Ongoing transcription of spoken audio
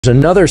There's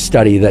another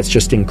study that's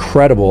just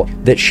incredible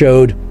that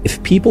showed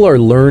if people are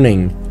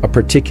learning a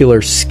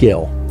particular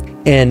skill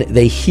and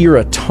they hear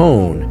a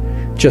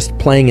tone just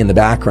playing in the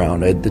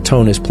background, the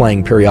tone is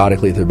playing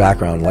periodically in the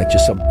background, like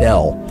just a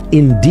bell.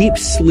 In deep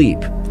sleep,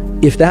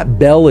 if that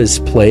bell is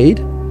played,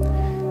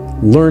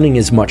 learning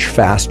is much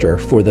faster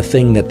for the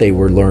thing that they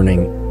were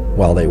learning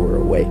while they were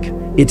awake.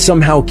 It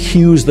somehow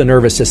cues the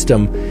nervous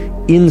system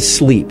in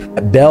sleep.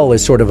 A bell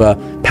is sort of a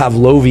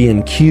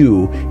Pavlovian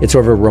cue. It's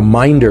sort of a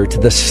reminder to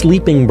the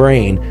sleeping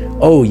brain,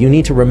 oh, you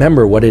need to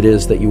remember what it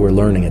is that you were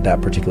learning at that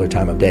particular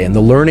time of day. And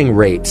the learning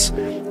rates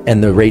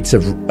and the rates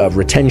of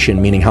retention,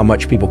 meaning how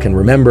much people can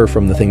remember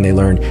from the thing they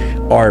learned,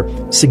 are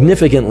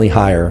significantly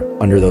higher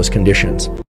under those conditions.